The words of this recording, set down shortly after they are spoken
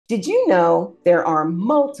Did you know there are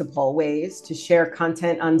multiple ways to share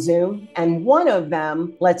content on Zoom? And one of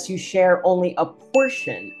them lets you share only a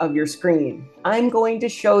portion of your screen. I'm going to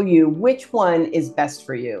show you which one is best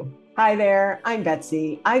for you. Hi there, I'm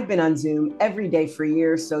Betsy. I've been on Zoom every day for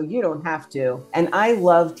years, so you don't have to. And I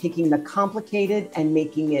love taking the complicated and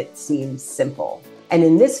making it seem simple. And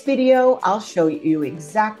in this video, I'll show you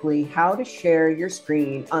exactly how to share your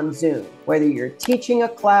screen on Zoom, whether you're teaching a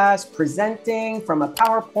class, presenting from a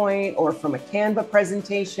PowerPoint or from a Canva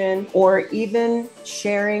presentation, or even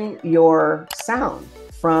sharing your sound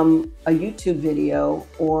from a YouTube video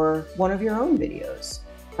or one of your own videos.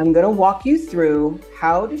 I'm going to walk you through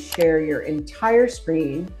how to share your entire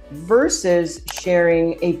screen versus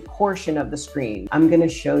sharing a portion of the screen. I'm going to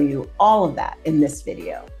show you all of that in this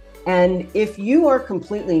video. And if you are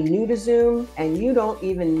completely new to Zoom and you don't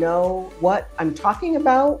even know what I'm talking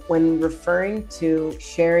about when referring to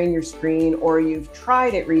sharing your screen, or you've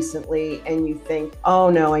tried it recently and you think,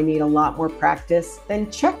 oh no, I need a lot more practice,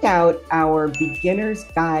 then check out our Beginner's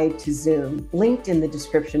Guide to Zoom, linked in the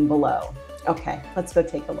description below. Okay, let's go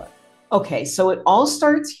take a look. Okay, so it all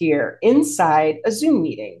starts here inside a Zoom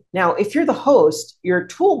meeting. Now, if you're the host, your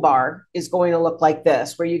toolbar is going to look like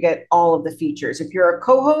this, where you get all of the features. If you're a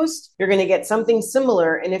co-host, you're going to get something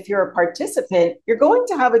similar. And if you're a participant, you're going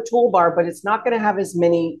to have a toolbar, but it's not going to have as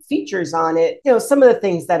many features on it. You know, some of the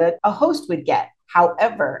things that a host would get.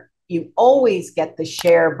 However, you always get the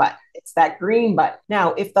share button. It's that green button.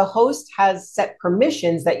 Now, if the host has set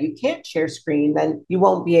permissions that you can't share screen, then you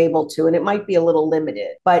won't be able to, and it might be a little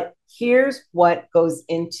limited. But here's what goes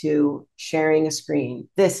into sharing a screen.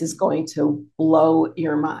 This is going to blow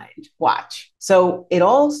your mind. Watch. So it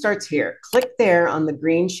all starts here. Click there on the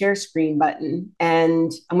green share screen button.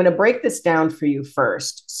 And I'm going to break this down for you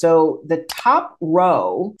first. So the top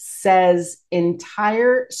row says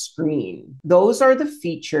entire screen. Those are the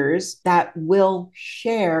features that will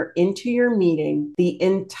share into your meeting the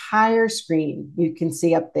entire screen. You can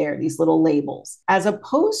see up there these little labels, as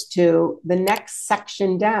opposed to the next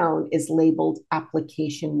section down is labeled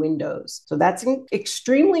application windows. So that's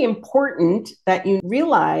extremely important that you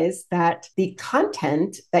realize that the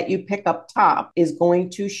content that you pick up top is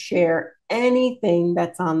going to share anything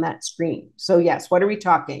that's on that screen. So yes, what are we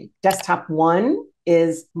talking? Desktop 1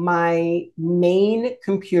 is my main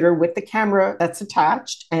computer with the camera that's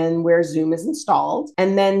attached and where Zoom is installed.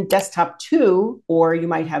 And then desktop 2, or you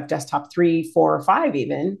might have desktop 3, 4, or 5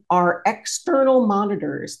 even, are external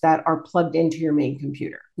monitors that are plugged into your main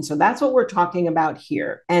computer. And so that's what we're talking about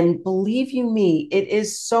here. And believe you me, it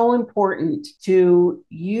is so important to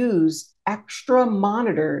use extra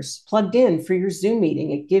monitors plugged in for your Zoom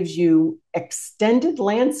meeting. It gives you extended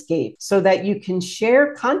landscape so that you can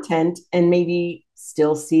share content and maybe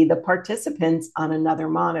still see the participants on another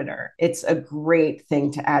monitor. It's a great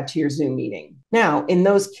thing to add to your Zoom meeting. Now, in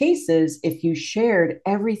those cases, if you shared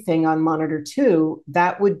everything on monitor 2,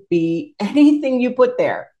 that would be anything you put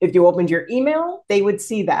there. If you opened your email, they would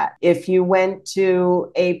see that. If you went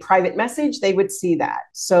to a private message, they would see that.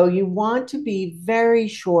 So you want to be very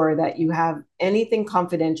sure that you have anything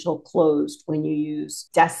confidential closed when you use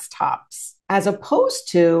desktops. As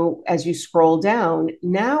opposed to, as you scroll down,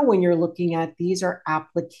 now when you're looking at these are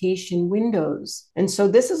application windows. And so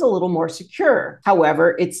this is a little more secure.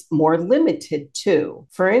 However, it's more limited too.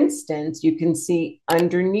 For instance, you can see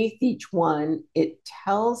underneath each one, it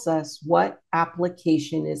tells us what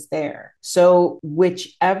application is there. So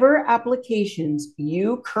whichever applications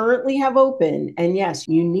you currently have open, and yes,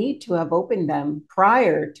 you need to have opened them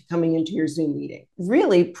prior to coming into your Zoom meeting,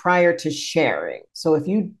 really prior to sharing. So if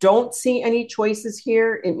you don't see any choices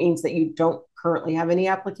here, it means that you don't currently have any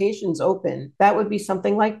applications open. That would be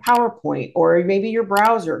something like PowerPoint, or maybe your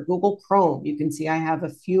browser, Google Chrome. You can see I have a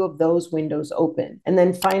few of those windows open. And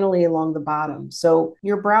then finally along the bottom. So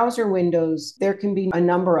your browser windows, there can be a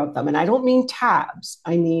number of them. And I don't mean tabs,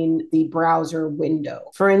 I mean the browser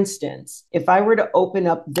window. For instance, if I were to open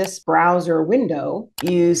up this browser window,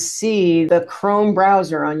 you see the Chrome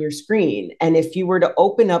browser on your screen. And if you were to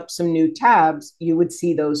open up some new tabs, you would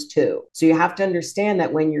see those too. So you have to understand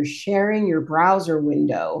that when you're sharing your browser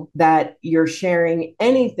window, that you're sharing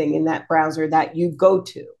anything in that browser that you go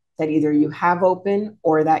to, that either you have open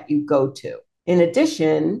or that you go to. In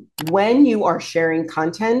addition, when you are sharing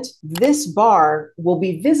content, this bar will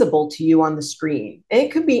be visible to you on the screen. It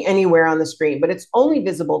could be anywhere on the screen, but it's only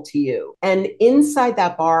visible to you. And inside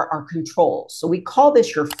that bar are controls. So we call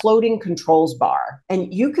this your floating controls bar.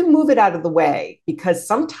 And you can move it out of the way because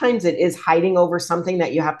sometimes it is hiding over something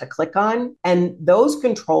that you have to click on. And those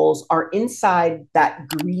controls are inside that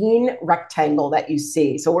green rectangle that you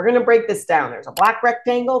see. So we're going to break this down. There's a black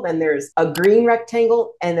rectangle, then there's a green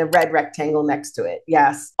rectangle, and a red rectangle next to it.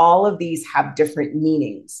 Yes, all of these have different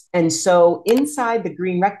meanings. And so inside the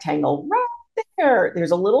green rectangle, right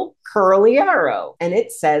there's a little curly arrow and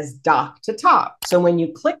it says dock to top. So when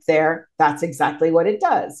you click there, that's exactly what it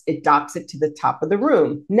does. It docks it to the top of the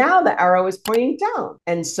room. Now the arrow is pointing down.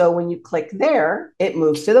 And so when you click there, it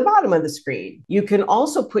moves to the bottom of the screen. You can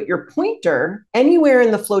also put your pointer anywhere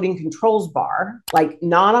in the floating controls bar, like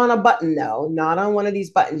not on a button though, not on one of these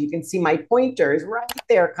buttons. You can see my pointer is right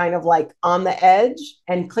there, kind of like on the edge,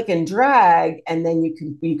 and click and drag, and then you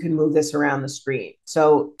can move this around the screen.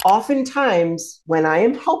 So oftentimes when I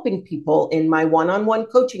am helping people in my one-on-one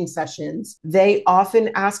coaching sessions, they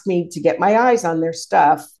often ask me to get my eyes on their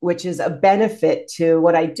stuff, which is a benefit to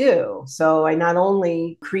what I do. So I not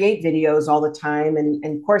only create videos all the time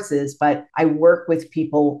and courses, but I work with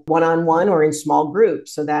people one-on-one or in small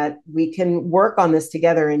groups so that we can work on this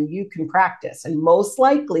together and you can practice. And most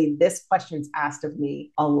likely this question's asked of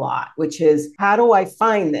me a lot, which is, how do I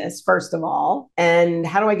find this, first of all, and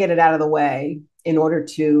how do I get it out of the way in order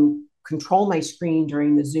to control my screen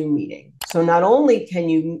during the Zoom meeting? So not only can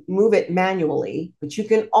you move it manually, but you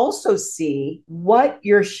can also see what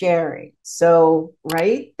you're sharing. So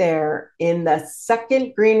right there in the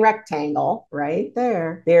second green rectangle, right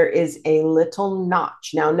there, there is a little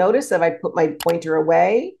notch. Now notice if I put my pointer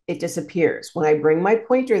away, it disappears. When I bring my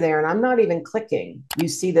pointer there and I'm not even clicking, you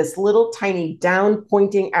see this little tiny down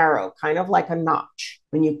pointing arrow, kind of like a notch.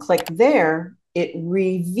 When you click there, it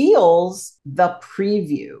reveals the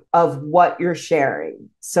preview of what you're sharing.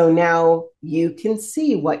 So now you can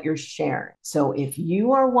see what you're sharing. So if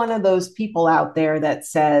you are one of those people out there that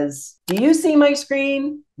says, do you see my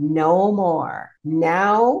screen? No more.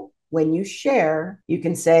 Now, when you share, you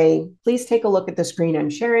can say, please take a look at the screen I'm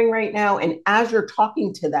sharing right now. And as you're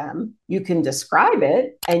talking to them, you can describe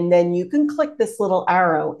it, and then you can click this little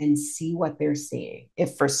arrow and see what they're seeing.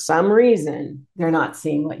 If for some reason they're not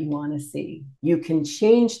seeing what you want to see, you can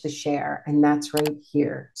change the share, and that's right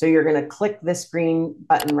here. So you're going to click this green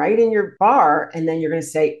button right in your bar, and then you're going to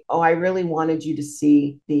say, oh, I really wanted you to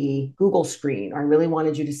see the Google screen, or I really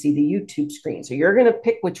wanted you to see the YouTube screen. So you're going to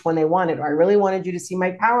pick which one they wanted, or I really wanted you to see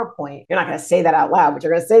my PowerPoint. You're not going to say that out loud, but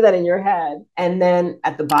you're going to say that in your head. And then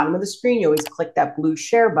at the bottom of the screen, you always click that blue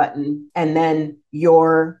share button, and then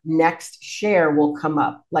your next share will come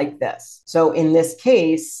up like this. So in this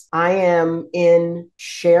case, I am in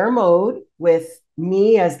share mode with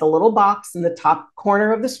me as the little box in the top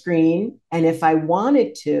corner of the screen. And if I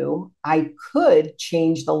wanted to, I could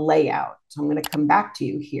change the layout. So I'm going to come back to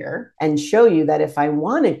you here and show you that if I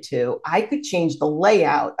wanted to, I could change the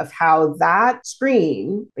layout of how that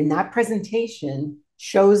screen in that presentation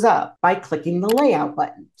shows up by clicking the layout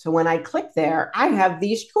button. So when I click there, I have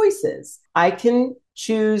these choices. I can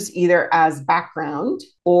choose either as background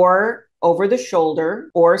or over the shoulder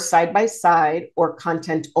or side by side or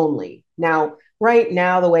content only. Now, right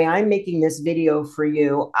now, the way I'm making this video for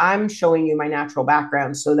you, I'm showing you my natural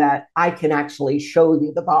background so that I can actually show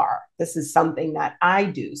you the bar. This is something that I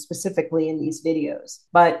do specifically in these videos.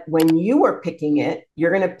 But when you are picking it,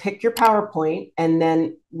 you're going to pick your PowerPoint and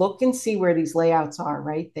then look and see where these layouts are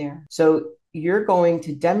right there. So you're going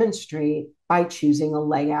to demonstrate by choosing a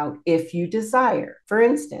layout if you desire. For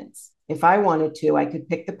instance, if I wanted to, I could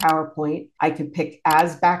pick the PowerPoint, I could pick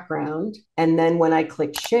as background, and then when I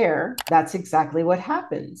click share, that's exactly what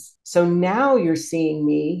happens. So now you're seeing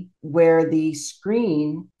me where the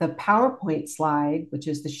screen, the PowerPoint slide, which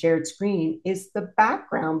is the shared screen, is the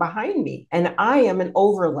background behind me, and I am an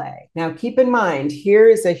overlay. Now keep in mind, here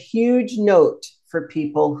is a huge note for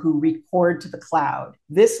people who record to the cloud.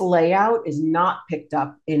 This layout is not picked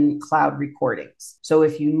up in cloud recordings. So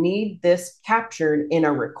if you need this captured in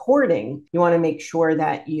a recording, you want to make sure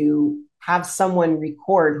that you have someone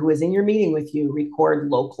record who is in your meeting with you, record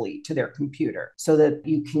locally to their computer so that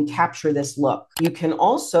you can capture this look. You can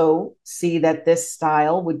also see that this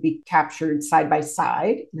style would be captured side by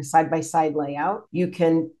side in a side by side layout. You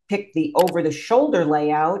can pick the over the shoulder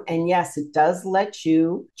layout. And yes, it does let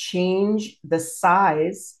you change the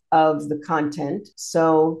size of the content.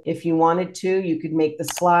 So if you wanted to, you could make the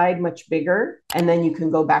slide much bigger, and then you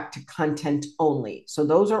can go back to content only. So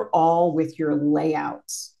those are all with your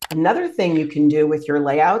layouts. Another thing you can do with your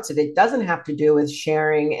layouts, if it doesn't have to do with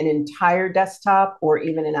sharing an entire desktop or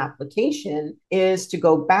even an application, is to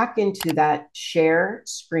go back into that share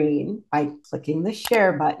screen by clicking the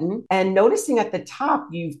share button and noticing at the top,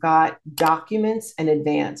 you've got documents and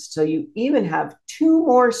advanced. So you even have 2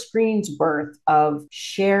 more screens worth of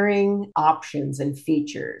sharing options and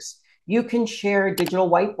features. You can share a digital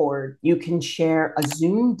whiteboard. You can share a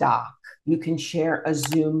Zoom doc. You can share a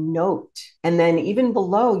Zoom note. And then even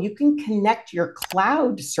below, you can connect your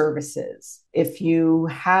cloud services. If you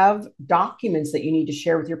have documents that you need to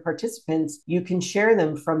share with your participants, you can share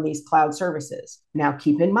them from these cloud services. Now,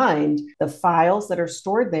 keep in mind, the files that are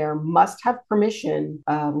stored there must have permission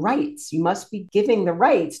rights. You must be giving the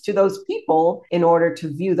rights to those people in order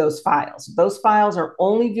to view those files. If those files are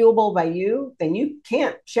only viewable by you, then you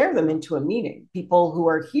can't share them into a meeting. People who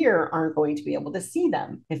are here aren't going to be able to see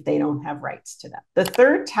them if they don't have rights to them. The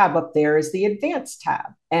third tab up there is the Advanced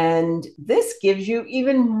tab. And this gives you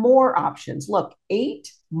even more options. Look, 8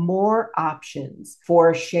 more options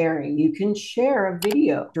for sharing. You can share a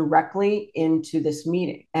video directly into this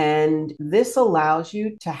meeting. And this allows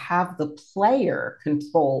you to have the player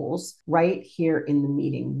controls right here in the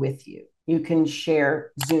meeting with you. You can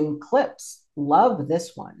share Zoom clips. Love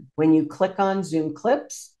this one. When you click on Zoom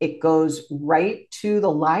clips, it goes right to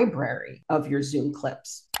the library of your Zoom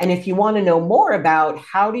clips. And if you want to know more about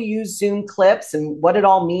how to use Zoom clips and what it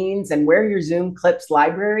all means and where your Zoom clips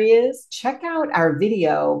library is, check out our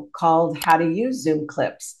video called How to Use Zoom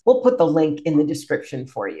Clips. We'll put the link in the description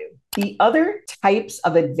for you. The other types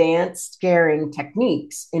of advanced sharing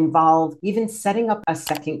techniques involve even setting up a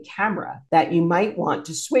second camera that you might want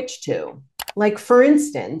to switch to. Like, for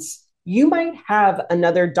instance, you might have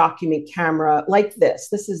another document camera like this.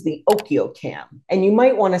 This is the OkioCam. And you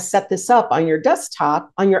might want to set this up on your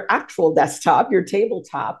desktop, on your actual desktop, your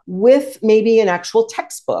tabletop, with maybe an actual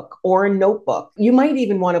textbook or a notebook. You might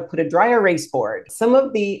even want to put a dry erase board. Some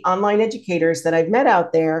of the online educators that I've met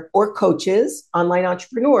out there, or coaches, online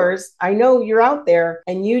entrepreneurs, I know you're out there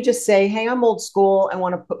and you just say, hey, I'm old school. I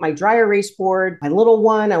want to put my dry erase board, my little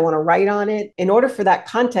one, I want to write on it. In order for that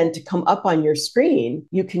content to come up on your screen,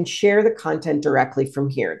 you can share the content directly from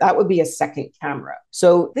here. That would be a second camera.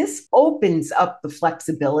 So this opens up the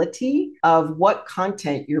flexibility of what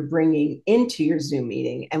content you're bringing into your Zoom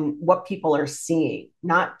meeting and what people are seeing,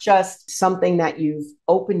 not just something that you've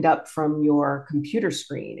opened up from your computer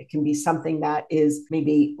screen. It can be something that is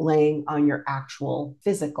maybe laying on your actual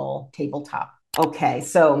physical tabletop. Okay,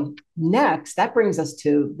 so next, that brings us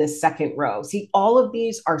to the second row. See, all of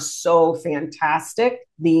these are so fantastic.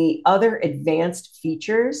 The other advanced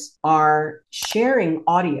features are sharing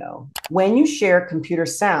audio. When you share computer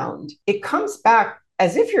sound, it comes back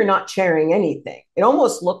as if you're not sharing anything. It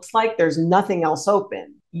almost looks like there's nothing else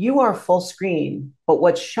open. You are full screen, but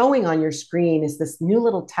what's showing on your screen is this new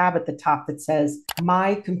little tab at the top that says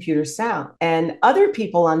My Computer Sound. And other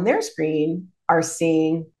people on their screen are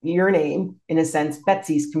seeing your name, in a sense,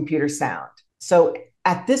 Betsy's Computer Sound. So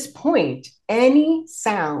at this point, any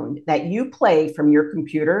sound that you play from your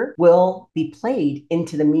computer will be played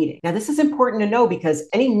into the meeting. Now, this is important to know because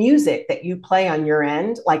any music that you play on your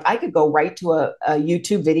end, like I could go right to a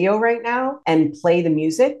YouTube video right now and play the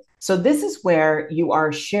music. So this is where you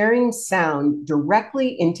are sharing sound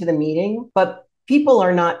directly into the meeting, but people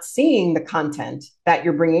are not seeing the content that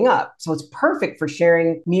you're bringing up. So it's perfect for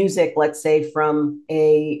sharing music, let's say from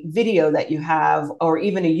a video that you have, or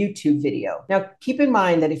even a YouTube video. Now, keep in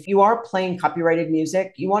mind that if you are playing copyrighted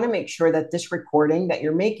music, you want to make sure that this recording that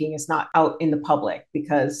you're making is not out in the public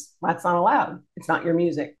because that's not allowed. It's not your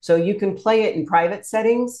music. So you can play it in private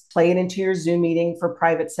settings, play it into your Zoom meeting for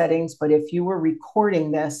private settings. But if you were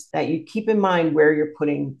recording this, that you keep in mind where you're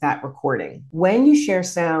putting that recording. When you share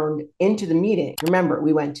sound into the meeting, remember,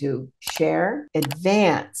 we went to share,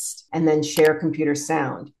 advanced, and then share computer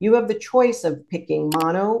sound. You have the choice of picking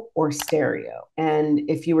mono or stereo. And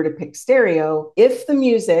if you were to pick stereo, if the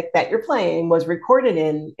music that you're playing was recorded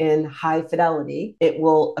in high fidelity, it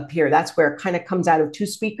will appear. That's where it kind of comes out of 2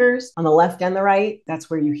 speakers on the left and the right. That's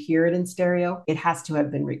where you hear it in stereo. It has to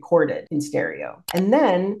have been recorded in stereo. And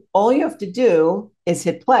then all you have to do is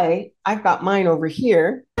hit play. I've got mine over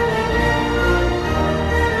here.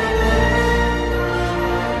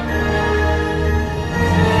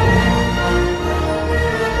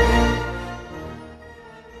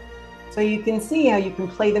 So you can see how you can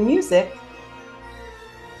play the music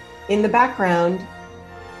in the background.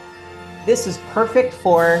 This is perfect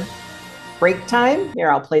for break time.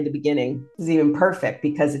 Here, I'll play the beginning. This is even perfect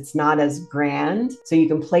because it's not as grand. So you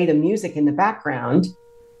can play the music in the background.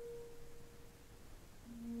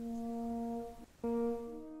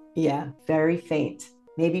 Yeah, very faint.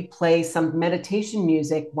 Maybe play some meditation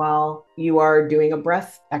music while you are doing a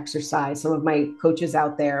breath exercise. Some of my coaches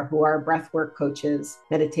out there who are breathwork coaches,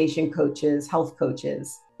 meditation coaches, health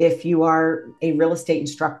coaches. If you are a real estate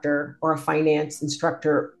instructor or a finance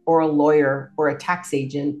instructor or a lawyer or a tax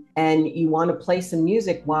agent, and you want to play some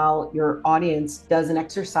music while your audience does an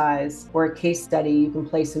exercise or a case study, you can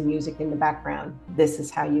play some music in the background. This is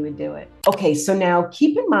how you would do it. Okay, so now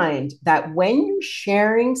keep in mind that when you're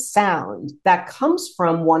sharing sound that comes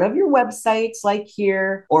from one of your websites like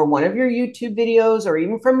here, or one of your YouTube videos, or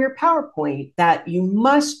even from your PowerPoint, that you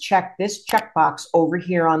must check this checkbox over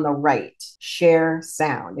here on the right, share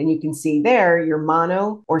sound. And you can see there your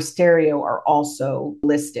mono or stereo are also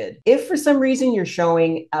listed. If for some reason you're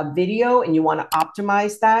showing a video and you want to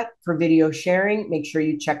optimize that for video sharing, make sure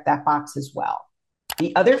you check that box as well.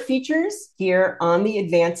 The other features here on the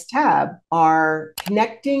Advanced tab are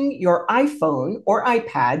connecting your iPhone or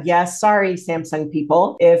iPad. Yes, sorry, Samsung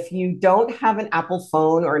people. If you don't have an Apple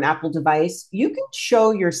phone or an Apple device, you can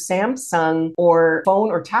show your Samsung or phone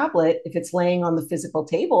or tablet if it's laying on the physical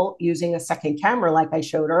table using a second camera like I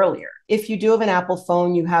showed earlier. If you do have an Apple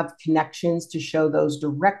phone, you have connections to show those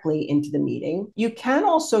directly into the meeting. You can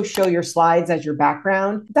also show your slides as your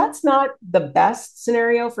background. That's not the best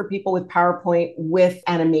scenario for people with PowerPoint with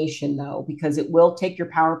animation though, because it will take your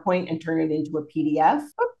PowerPoint and turn it into a PDF,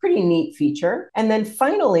 a pretty neat feature. And then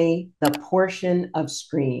finally, the portion of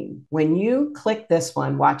screen. When you click this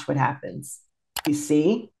one, watch what happens. You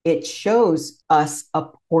see, it shows us a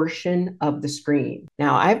portion of the screen.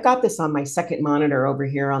 Now, I've got this on my second monitor over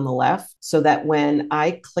here on the left so that when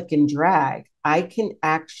I click and drag, I can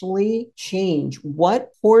actually change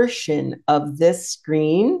what portion of this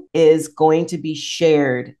screen is going to be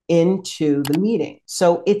shared into the meeting.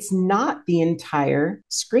 So it's not the entire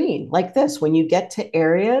screen like this. When you get to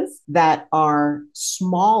areas that are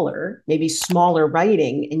smaller, maybe smaller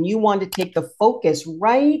writing, and you want to take the focus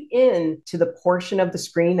right into the portion of the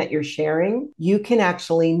screen that you're sharing, you can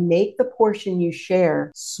actually make the portion you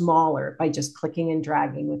share smaller by just clicking and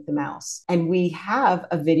dragging with the mouse. And we have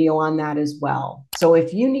a video on that as well. So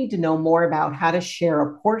if you need to know more about how to share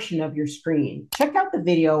a portion of your screen, check out the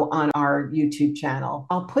video on our YouTube channel.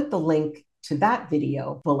 I'll put the link to that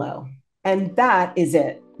video below. And that is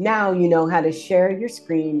it. Now you know how to share your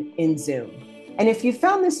screen in Zoom. And if you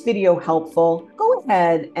found this video helpful, go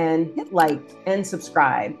ahead and hit like and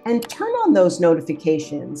subscribe and turn on those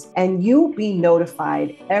notifications, and you'll be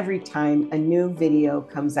notified every time a new video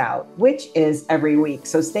comes out, which is every week.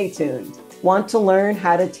 So stay tuned. Want to learn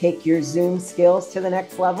how to take your Zoom skills to the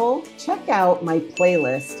next level? Check out my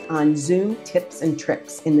playlist on Zoom tips and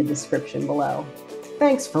tricks in the description below.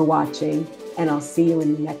 Thanks for watching, and I'll see you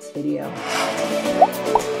in the next video.